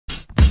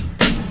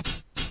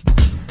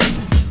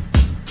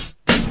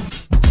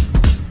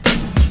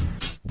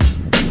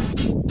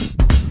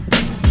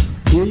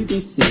can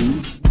see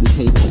the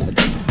tape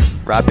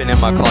head. Rapping in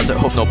my closet,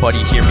 hope nobody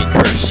hear me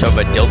curse. Shove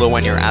a dildo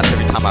in your ass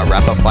every time I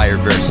rap a fire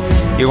verse.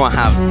 You're gonna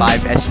have 5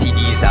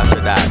 STDs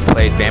after that.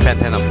 Played Van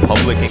Panther in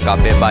public and got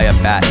bit by a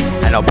bat.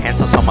 I know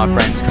pants on some of my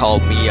friends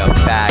called me a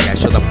fag. I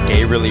showed them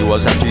gay really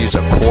was after I used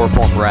a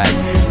chloroform rag.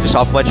 Just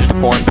off Fletcher's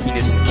deformed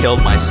penis and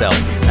killed myself.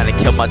 Then I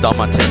killed my dumb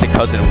autistic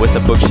cousin with a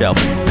bookshelf.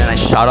 Then I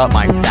shot up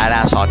my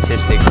badass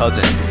autistic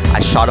cousin.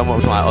 I shot him up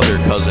with my other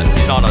cousin.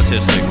 He's not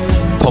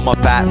autistic. Told my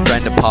fat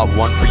friend to pop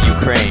one for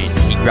Ukraine.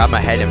 He grabbed my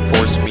head and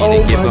forced me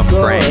to give him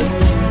brain.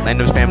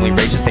 Landom's family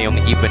racist, they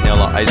only eat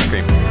vanilla ice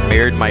cream.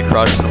 Married my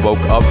crush and woke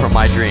up from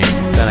my dream.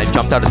 Then I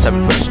jumped out a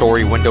 7-foot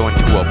story window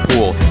into a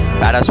pool.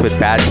 Badass with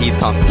bad teeth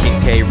called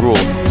King K.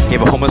 Rule.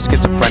 Gave a homeless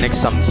schizophrenic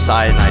some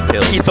cyanide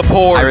pills. Eat the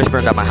poor! Iris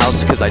burned out my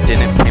house cause I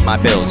didn't pay my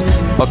bills.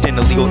 Fucked an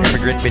illegal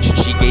immigrant bitch and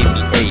she gave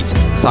me AIDS.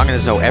 The song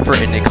has no effort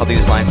and they call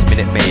these lines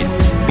Minute Maid.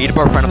 Beat up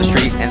our friend on the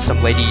street and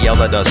some lady yelled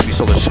at us. We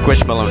sold a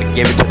squishmallow and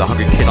gave it to the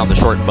hungry kid on the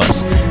short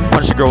bus.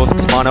 Punched a girl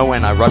with mono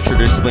and I ruptured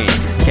her spleen.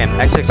 Scammed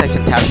XXX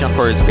and Tashion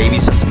for his baby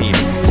son's peen.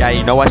 Yeah,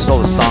 you know I stole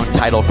the song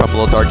title from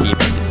Lil Darky.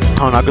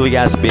 An ugly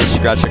ass bitch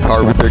scratched a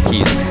car with her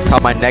keys.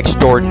 Caught my next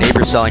door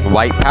neighbor selling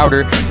white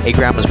powder. Ate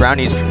grandma's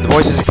brownies and the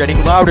voices are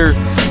getting louder.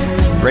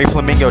 Ray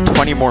Flamingo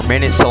 20 more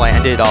minutes till I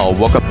ended all.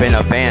 Woke up in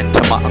a van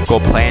to my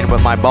uncle playing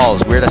with my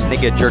balls. Weird ass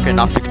nigga jerking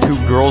off to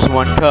 2 girls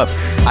 1 cup.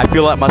 I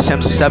feel like my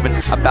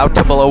MC7 about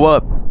to blow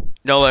up.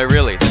 No, like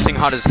really, this thing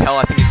hot as hell,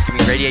 I think it's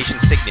giving radiation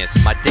sickness.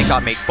 My dick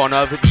got made fun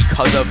of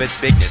because of its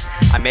bigness.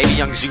 I may be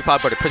young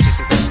Zoopod, but a pussy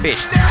sinks like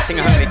fish. I think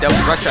I heard me dealt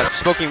with rush trap,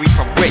 smoking weed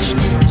from Wish.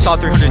 Saw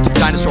 302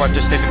 dinosaur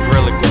after sniffing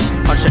Gorilla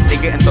Glue. Punched a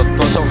nigga in the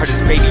throat so hard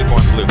his baby born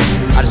blue.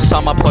 I just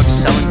saw my plug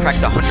selling crack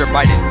to Hunter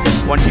Biden.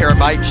 1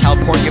 terabyte, child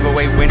porn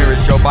giveaway winner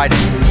is Joe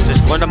Biden.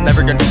 Just learned I'm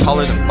never gonna be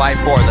taller than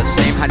 5'4". The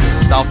same height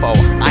as Astolfo,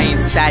 I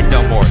ain't sad no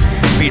more.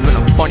 Feed with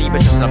a funny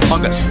bitch as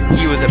Among Us.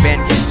 He was a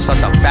band kid,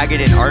 sucked a faggot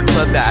in art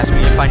club that asked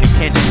me if I knew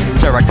candy.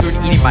 So a raccoon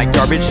eating my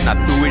garbage and I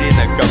threw it in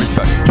the garbage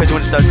truck. Cause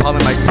when it started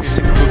calling my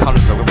sister crew called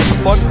him what the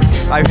fuck?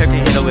 I fucking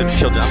hate the little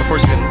children, I'm a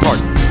force in the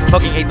park.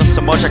 Fucking hate them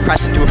so much I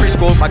crashed into a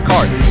preschool with my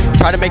car.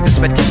 Tried to make the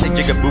sped kid say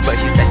jigaboo but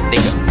he said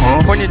nigga.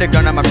 Pointed a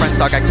gun at my friend's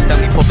dog,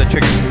 accidentally pulled the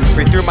trigger.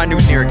 Threw my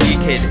news near a geek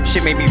kid,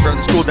 shit made me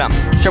burn the school down.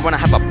 Sure when I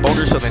have a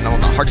boner so they know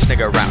I'm the hardest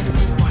nigga around.